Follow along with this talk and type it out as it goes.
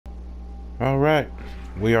Alright,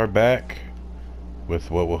 we are back with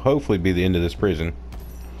what will hopefully be the end of this prison.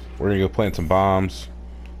 We're gonna go plant some bombs,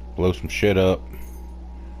 blow some shit up,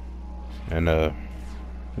 and we'll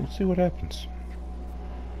see what happens.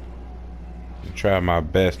 I'll try my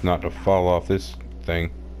best not to fall off this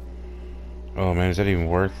thing. Oh man, is that even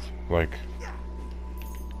worth, like,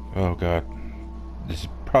 oh god. This is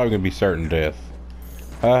probably gonna be certain death.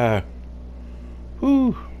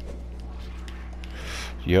 Whew.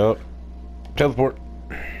 Yup. Teleport.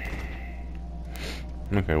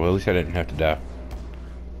 Okay, well at least I didn't have to die.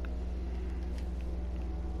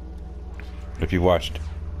 If you've watched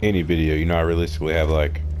any video, you know I realistically have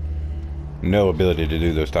like no ability to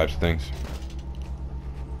do those types of things.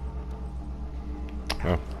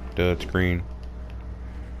 Oh, dud screen.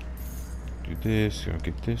 Do this, I'll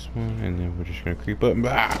get this one, and then we're just gonna creep up and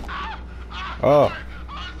oh.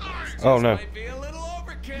 Oh no.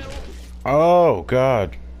 Oh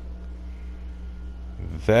god.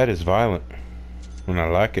 That is violent. And I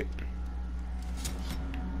like it.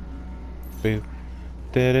 Oh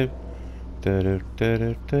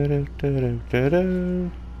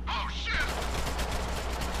shit.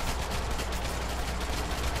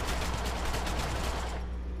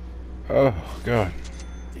 Oh god.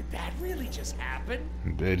 Did that really just happen?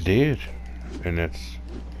 It did. And it's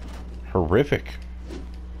horrific.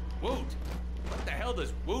 Woot? What the hell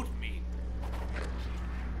does woot mean?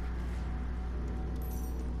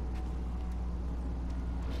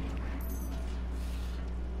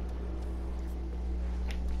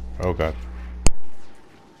 Oh god.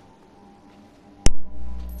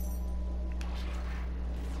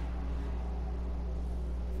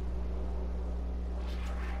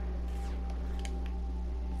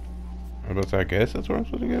 I guess that's where I'm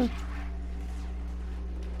supposed to go.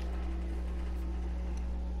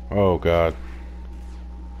 Oh god.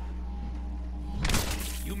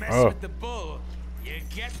 You mess with the bull, you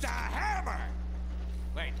get the hammer.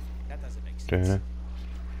 Wait, that doesn't make sense.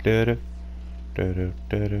 I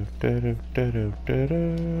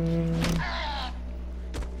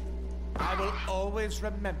will always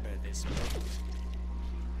remember this moment.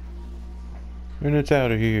 And it's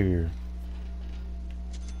out of here.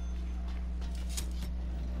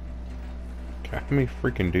 How many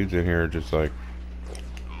freaking dudes in here are just like,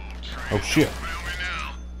 oh shit.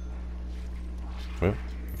 Well,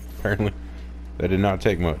 apparently that did not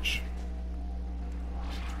take much.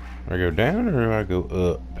 Do I go down or do I go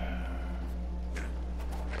up?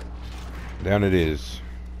 Down it is.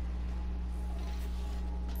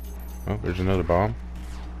 Oh, there's another bomb.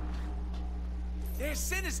 There's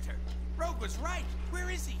Sinister. Rogue was right. Where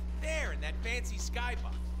is he? There, in that fancy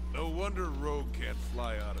skybox. No wonder Rogue can't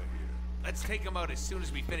fly out of here. Let's take him out as soon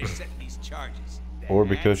as we finish setting these charges. Or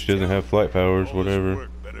because she doesn't have flight powers, All this whatever. work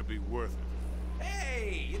better be worth it.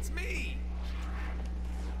 Hey, it's me.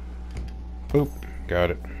 Boop. Got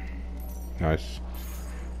it. Nice.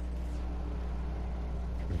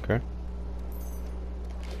 Okay.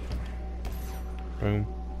 Boom.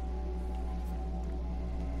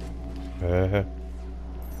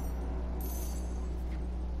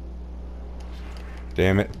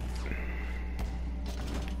 Damn it.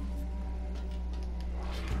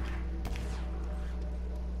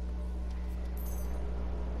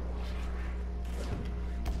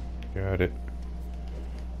 Got it.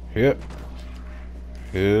 Yep.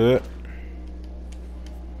 Yep.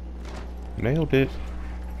 Nailed it.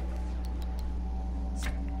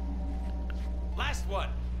 Last one.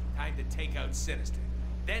 Time to take out Sinister.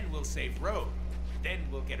 Then we'll save Rogue. Then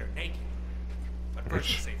we'll get her naked. But first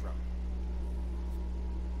we'll save Rogue.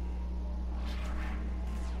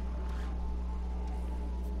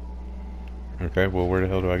 Okay, well where the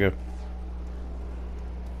hell do I go?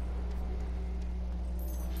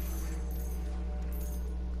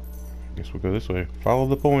 Guess we'll go this way. Follow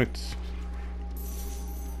the points.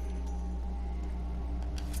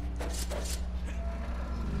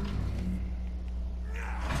 I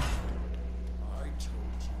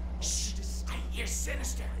told you. Shh, I hear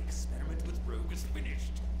Sinister. My experiment with Rogue is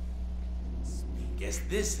finished. Guess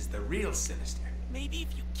this is the real Sinister. Maybe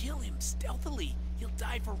if you kill him stealthily, he'll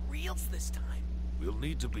die for reals this time. We'll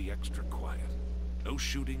need to be extra quiet. No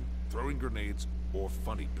shooting, throwing grenades, or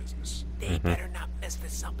funny business. They better not mess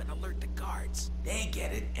this up and alert the guards. They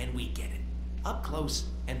get it, and we get it. Up close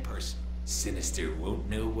and personal. Sinister won't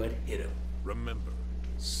know what hit him. Remember,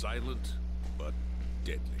 silent but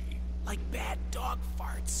deadly. Like bad dog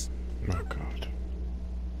farts. Oh god.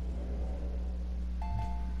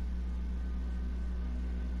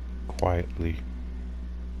 Quietly.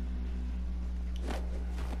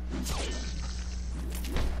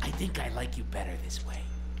 I think I like you better this way.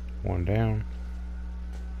 One down.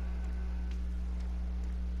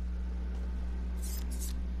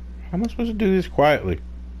 How am I supposed to do this quietly?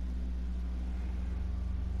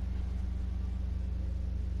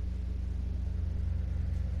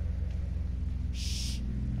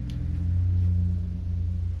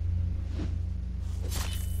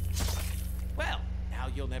 Well, now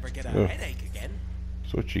you'll never get a Ugh. headache again.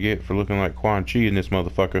 That's what you get for looking like Quan Chi in this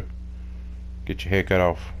motherfucker. Get your head cut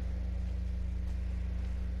off.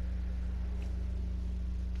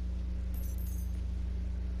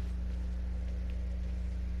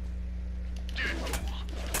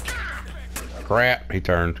 Crap, he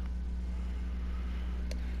turned.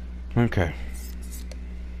 Okay.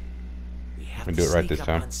 We have I'm to gonna do it right sneak this up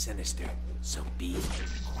time. on Sinister, so be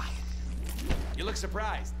quiet. You look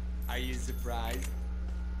surprised. Are you surprised?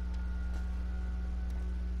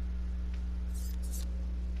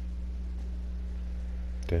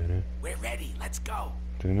 Dun-dun, We're ready. Let's go.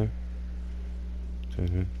 dun-dun,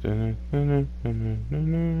 dun-dun, dun-dun, dun-dun, dun-dun,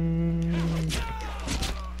 dun-dun.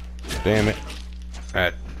 Damn it.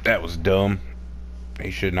 That was dumb. He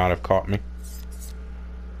should not have caught me.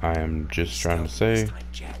 I am just trying to say. This time,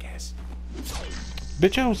 jackass.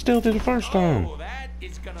 Bitch, I was stealthy the first time. Oh, that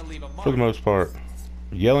is gonna leave a mark. For the most part.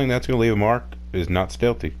 Yelling that's gonna leave a mark is not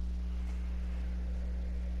stealthy.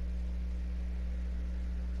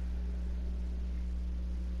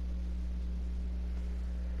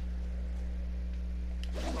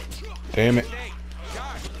 Damn it.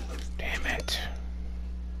 Damn it.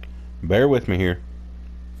 Bear with me here.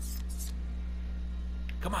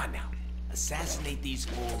 Come on now. Assassinate these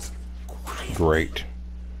fools quietly. Great.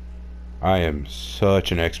 I am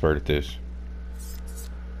such an expert at this.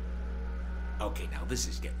 Okay, now this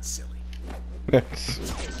is getting silly.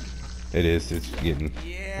 It is. It's getting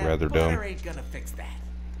Yeah, rather dumb. butter ain't gonna fix that.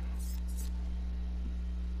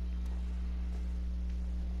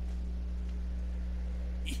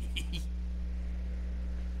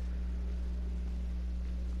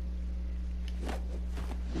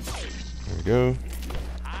 There we go.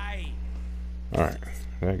 Hi. Alright.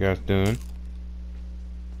 That guy's done.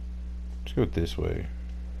 Let's go this way.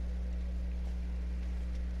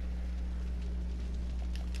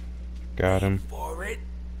 Got him. For it.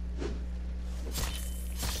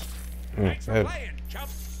 Yeah, Thanks for that's playing, chump.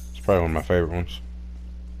 probably one of my favorite ones.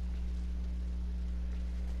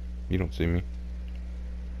 You don't see me.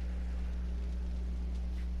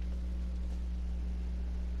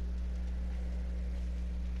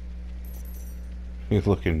 He's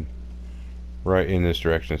looking right in this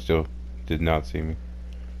direction. Still did not see me.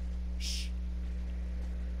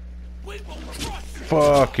 We will crush you.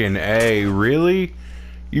 Fucking A, really?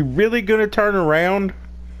 You really gonna turn around?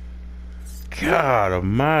 God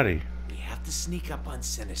almighty. We have to sneak up on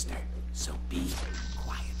Sinister, so be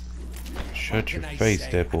quiet. Shut What your can I face,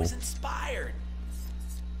 say? I Deadpool. was inspired.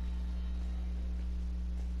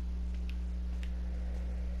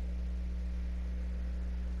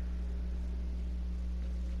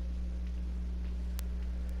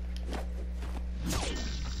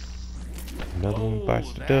 Another one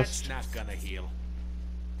bites the that's dust. not gonna heal.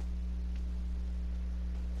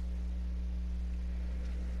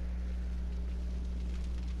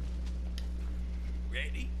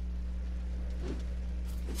 Ready?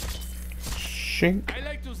 Shink. I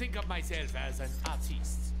like to think of myself as an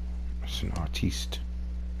artist. It's an artiste.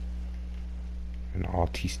 An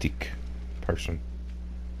autistic person.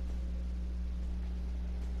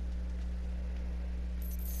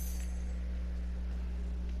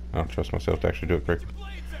 I don't trust myself to actually do it correctly.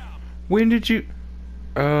 When did you...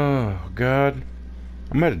 Oh, God.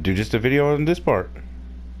 I'm going to do just a video on this part.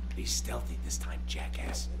 Be stealthy this time,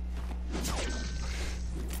 jackass.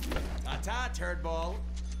 Ta-ta, turd ball.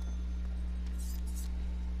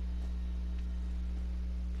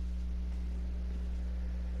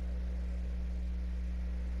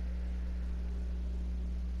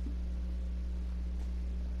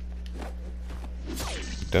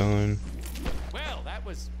 Done. Well, that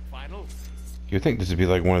was final. You'd think this would be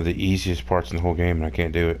like one of the easiest parts in the whole game, and I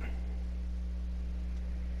can't do it.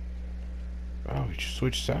 Oh, he just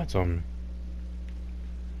switched sides on me.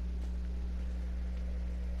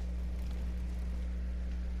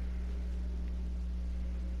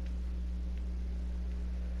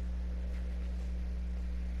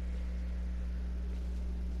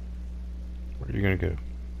 Where are you gonna go?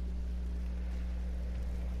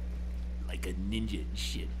 Like a ninja and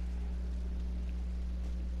shit.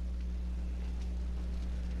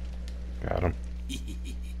 Got him.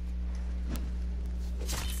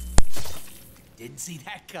 Didn't see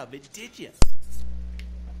that coming, did you?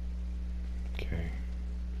 Okay.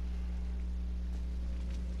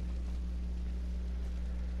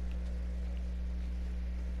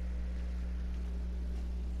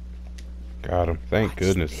 Got him. Thank Watch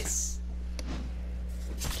goodness. this.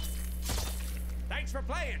 Thanks for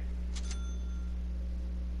playing.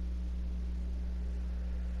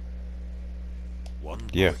 One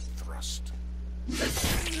Yeah. quick thrust.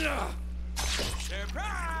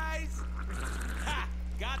 Surprise! Ha!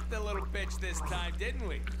 Got the little bitch this time, didn't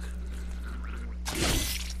we?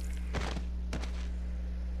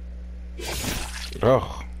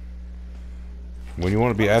 Ugh. When you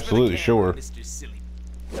want to be Pose for the absolutely camera, sure. Mr. Silly.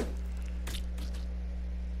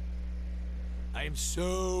 I am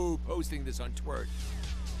so posting this on Twitter.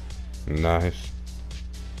 Nice.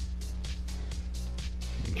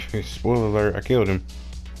 Spoiler alert, I killed him.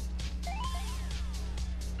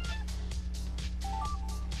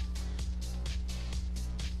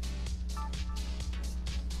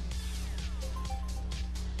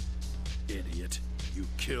 Idiot. You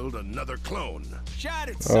killed another clone. Shot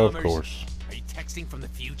it, Summers. Of course. Are you texting from the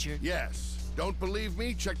future? Yes. Don't believe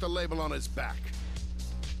me? Check the label on his back.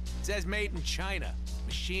 It says made in China.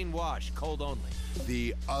 Machine wash, cold only.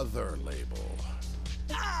 The other label.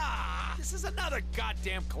 Ah! This is another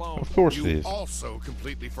goddamn clone. Of course it You is. also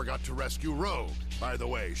completely forgot to rescue Rogue. By the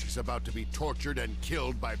way, she's about to be tortured and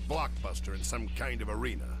killed by Blockbuster in some kind of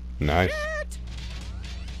arena. Nice. Shit!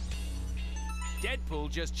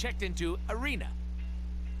 Deadpool just checked into Arena.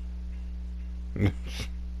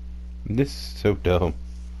 This is so dumb.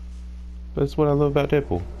 But that's what I love about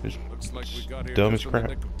Deadpool. It's Looks like we got here dumb just as in the crap.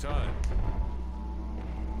 nick of time.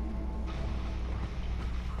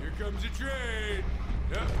 Here comes a train.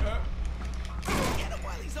 Get him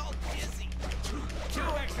while he's all dizzy. 2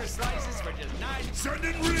 extra slices for just 9. Send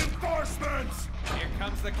in reinforcements! Here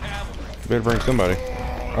comes the cavalry. better bring somebody.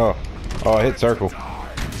 Oh. Oh, I hit circle.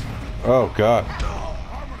 Oh, God.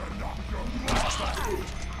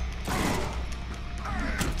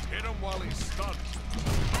 Hit him while he's stunned.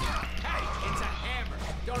 Hey, it's a hammer.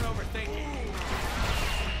 Don't overthink it.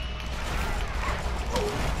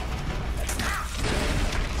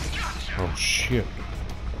 Oh, shit.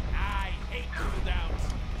 I hate cooldowns.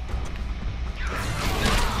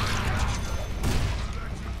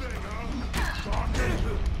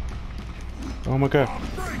 Oh, my God.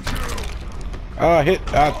 Oh, I hit.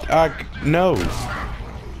 No.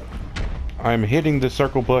 I'm hitting the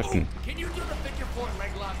circle button. Can you do the figure 4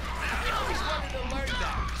 leg lock? I always wanted to learn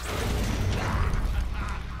that.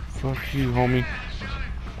 Fuck you, homie.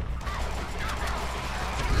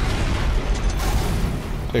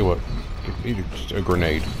 Tell you what. Give me just a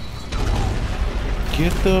grenade.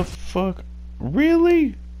 Get the fuck.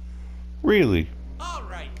 Really? Really? All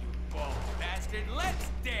right, you bald bastard. Let's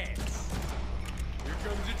dance. Here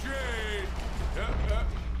comes a train.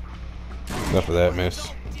 Enough of that mess.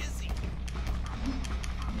 So dizzy.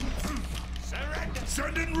 Surrender.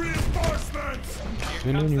 Send in reinforcements!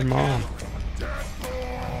 Send in your mom.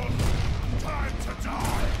 Deadpool! Time to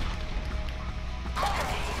die!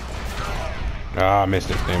 Ah, I missed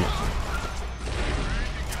it. Damn it.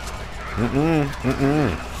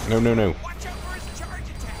 No, no, no. Watch out for his charge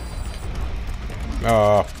attack.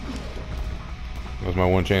 Ah. That was my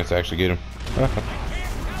one chance to actually get him. That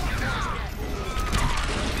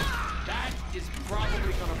is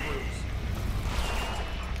probably gonna bruise.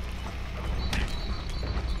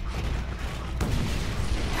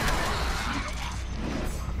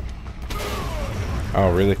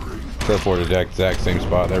 Oh, really? Teleported to the exact same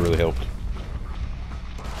spot. That really helped.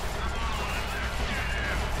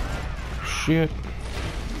 Shit.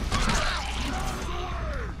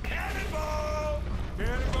 Cannonball!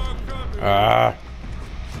 Cannonball coming. Ah.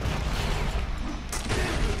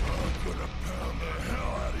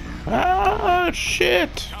 Ah,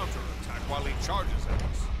 shit. Counterattack while he charges at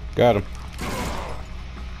us. Got him.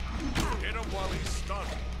 Hit him while he's stunned.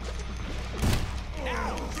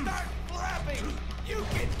 Now start flapping. You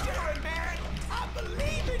can do it, man. I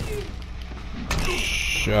believe in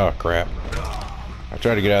you. Oh, crap. I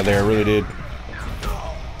tried to get out of there. I really did.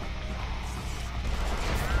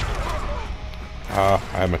 Ah,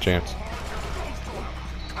 I had my chance.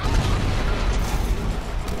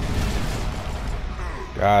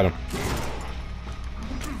 Got him.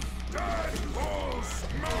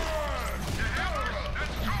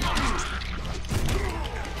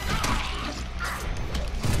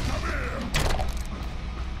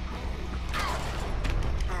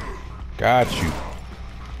 Got you.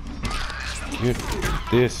 Get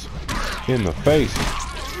this in the face.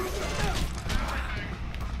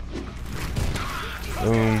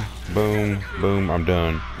 Boom, boom, boom. I'm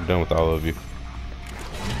done. I'm done with all of you.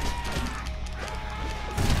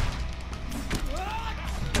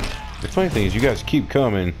 The funny thing is you guys keep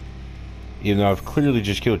coming, even though I've clearly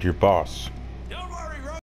just killed your boss.